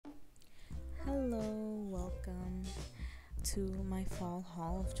to my fall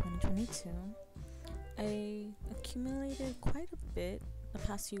haul of 2022. I accumulated quite a bit the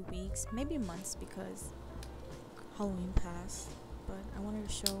past few weeks, maybe months, because Halloween passed, but I wanted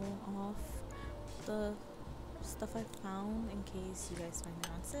to show off the stuff I found in case you guys find it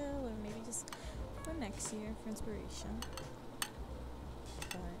on sale or maybe just for next year for inspiration.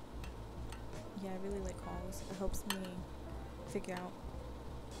 But yeah, I really like hauls. It helps me figure out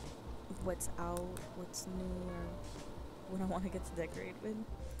what's out, what's new, or what I want to get to decorate with.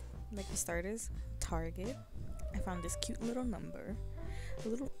 Like for starters, Target. I found this cute little number, a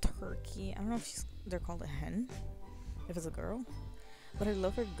little turkey. I don't know if they're called a hen, if it's a girl, but I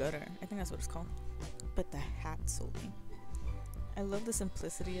love her gutter. I think that's what it's called. But the hat sold me. I love the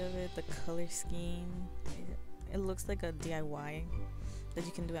simplicity of it, the color scheme. It looks like a DIY that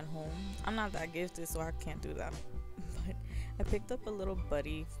you can do at home. I'm not that gifted, so I can't do that. But I picked up a little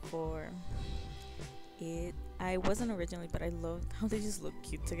buddy for it. I wasn't originally, but I loved how they just look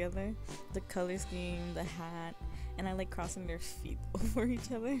cute together. The color scheme, the hat, and I like crossing their feet over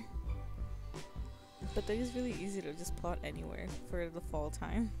each other. But they're just really easy to just plot anywhere for the fall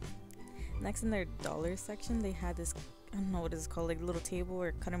time. Next, in their dollar section, they had this, I don't know what it's called, like a little table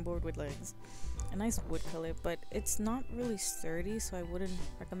or cutting board with legs. A nice wood color, but it's not really sturdy, so I wouldn't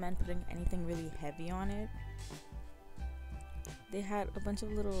recommend putting anything really heavy on it. They had a bunch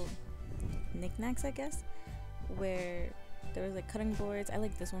of little knickknacks, I guess, where there was like cutting boards. I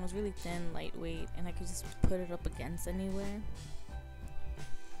like this one. It was really thin, lightweight, and I could just put it up against anywhere.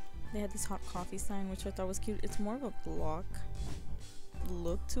 They had this hot coffee sign, which I thought was cute. It's more of a block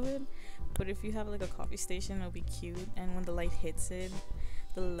look to it, but if you have like a coffee station, it'll be cute. And when the light hits it,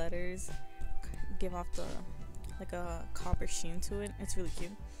 the letters give off the like a copper sheen to it. It's really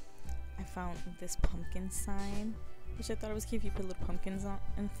cute. I found this pumpkin sign, which I thought it was cute if you put little pumpkins on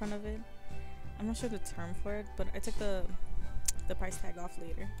in front of it. I'm not sure the term for it, but I took the price tag off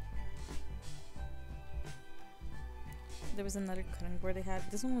later. There was another cutting board they had.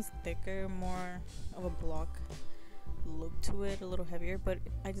 This one was thicker, more of a block look to it, a little heavier, but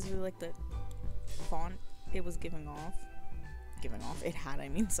I just really like the font it was giving off. It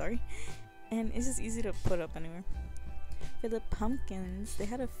had, sorry. And it's just easy to put up anywhere. For the pumpkins, they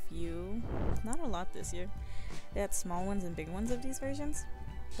had a few, not a lot this year. They had small ones and big ones of these versions,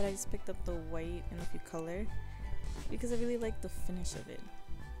 but I just picked up the white and a few color because I really like the finish of it.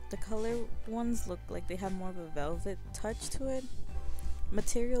 The color ones look like they have more of a velvet touch to it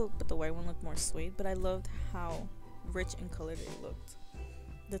material, but the white one looked more suede. But I loved how rich in color they looked.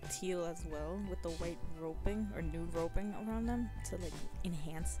 The teal as well, with the white roping or new roping around them to like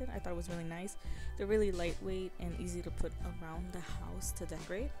enhance it. I thought it was really nice. They're really lightweight and easy to put around the house to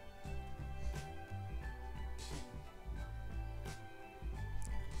decorate.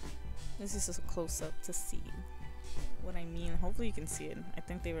 This is just a close-up to see what I mean. Hopefully you can see it. I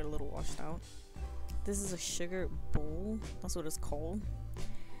think they were a little washed out. This is a sugar bowl. That's what it's called.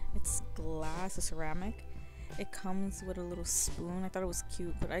 It's glass, a ceramic. It comes with a little spoon. I thought it was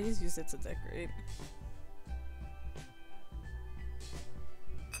cute, but I just used it to decorate.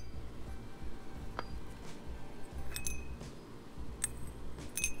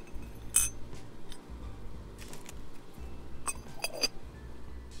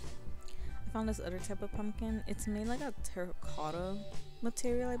 I found this other type of pumpkin. It's made like a terracotta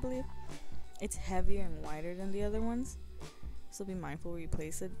material, I believe. It's heavier and wider than the other ones, so be mindful where you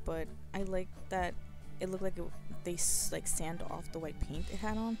place it. But I like that it looked like they like sand off the white paint it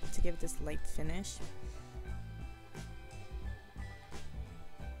had on to give it this light finish.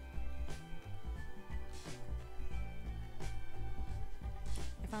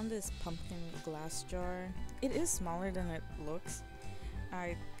 I found this pumpkin glass jar. It is smaller than it looks.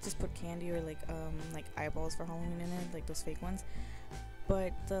 I just put candy or like eyeballs for Halloween in it, like those fake ones.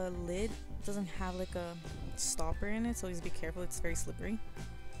 But the lid doesn't have like a stopper in it, so just be careful. It's very slippery.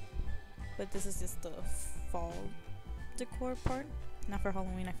 But this is just the fall decor part. Now for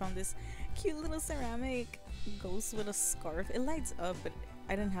Halloween, I found this cute little ceramic ghost with a scarf. It lights up, but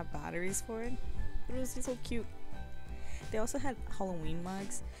I didn't have batteries for it. But it was just so cute. They also had Halloween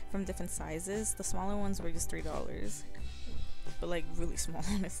mugs from different sizes. The smaller ones were just $3, but like really small,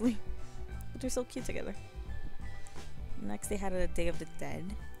 honestly. But they're so cute together. Next, they had a Day of the Dead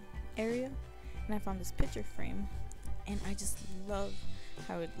area, and I found this picture frame, and I just love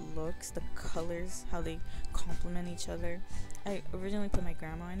how it looks, the colors, how they complement each other. I originally put my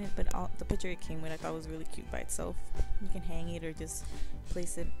grandma in it, but the picture it came with I thought was really cute by itself. You can hang it or just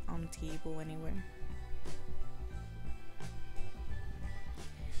place it on the table anywhere.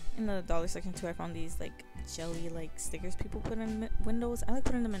 In the dollar section too, I found these like jelly like stickers people put in windows. I like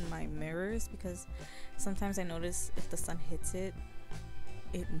putting them in my mirrors because sometimes I notice if the sun hits it,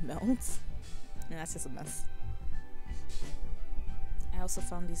 it melts, and that's just a mess. I also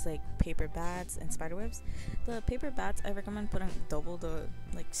found these like paper bats and spider webs. The paper bats, I recommend putting double the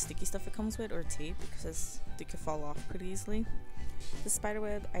like sticky stuff it comes with or tape because they could fall off pretty easily. The spider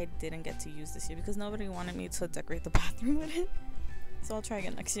web I didn't get to use this year because nobody wanted me to decorate the bathroom with it. So I'll try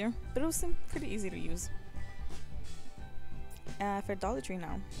again next year. But it was pretty easy to use. For Dollar Tree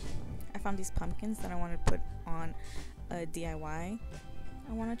now, I found these pumpkins that I want to put on a DIY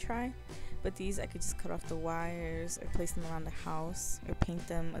I want to try. But these I could just cut off the wires or place them around the house or paint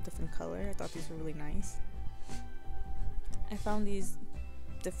them a different color. I thought these were really nice. I found these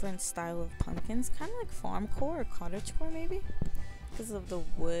different style of pumpkins, kind of like farmcore or cottagecore maybe, because of the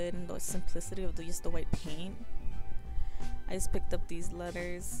wood and the simplicity of just the white paint. I just picked up these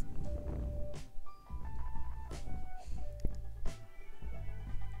letters.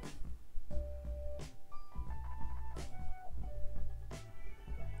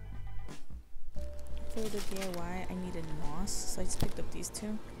 For the DIY, I needed moss, so I just picked up these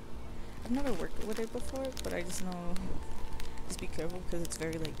two. I've never worked with it before, but I just know, just be careful because it's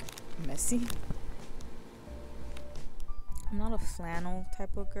very like messy. I'm not a flannel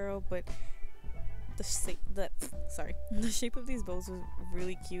type of girl, but the shape of these bows was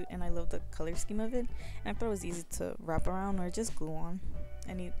really cute, and I love the color scheme of it. And I thought it was easy to wrap around or just glue on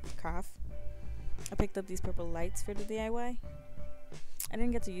any craft. I picked up these purple lights for the DIY. I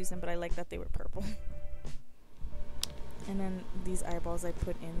didn't get to use them, but I like that they were purple. And then these eyeballs I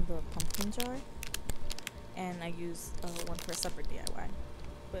put in the pumpkin jar, and I used one for a separate DIY.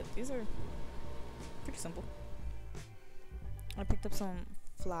 But these are pretty simple. I picked up some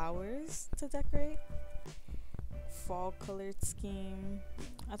flowers to decorate. Fall colored scheme.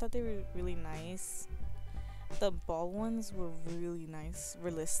 I thought they were really nice. The ball ones were really nice,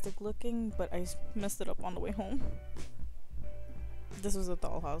 realistic looking, but I messed it up on the way home. This was a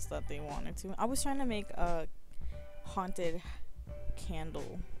dollhouse that they wanted to. I was trying to make a haunted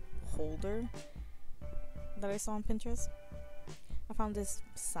candle holder that I saw on Pinterest. I found this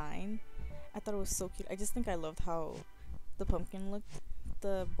sign. I thought it was so cute. I just think I loved how the pumpkin looked.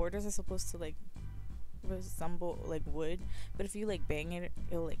 The borders are supposed to like resemble like wood, but if you like bang it,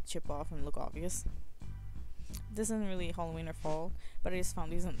 it'll like chip off and look obvious. This isn't really Halloween or fall, but I just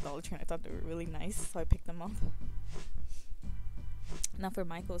found these in Dollar Tree and I thought they were really nice, so I picked them up. Now for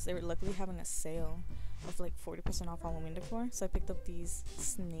Michael's, they were luckily having a sale of like 40% off Halloween decor, so I picked up these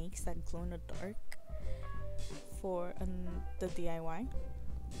snakes that glow in the dark for the DIY.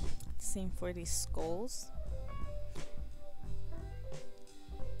 Same for these skulls.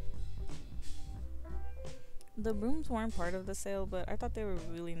 The brooms weren't part of the sale, but I thought they were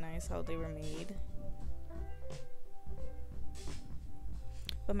really nice how they were made.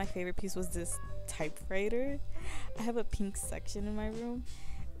 But my favorite piece was this typewriter. I have a pink section in my room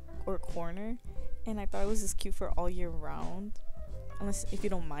or corner, and I thought it was just cute for all year round, unless if you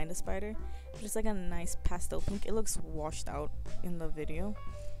don't mind a spider. But it's like a nice pastel pink. It looks washed out in the video,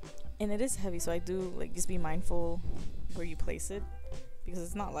 and it is heavy, so I do like just be mindful where you place it because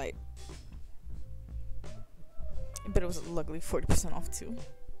it's not light. But it was luckily 40% off too.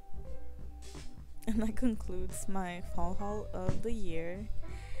 And that concludes my fall haul of the year.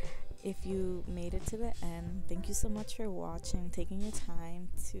 If you made it to the end, thank you so much for watching, taking your time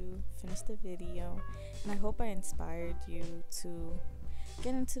to finish the video. And I hope I inspired you to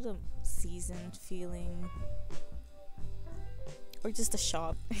get into the season feeling, or just a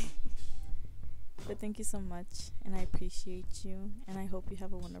shop. But thank you so much, and I appreciate you, and I hope you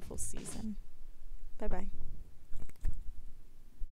have a wonderful season. Bye bye.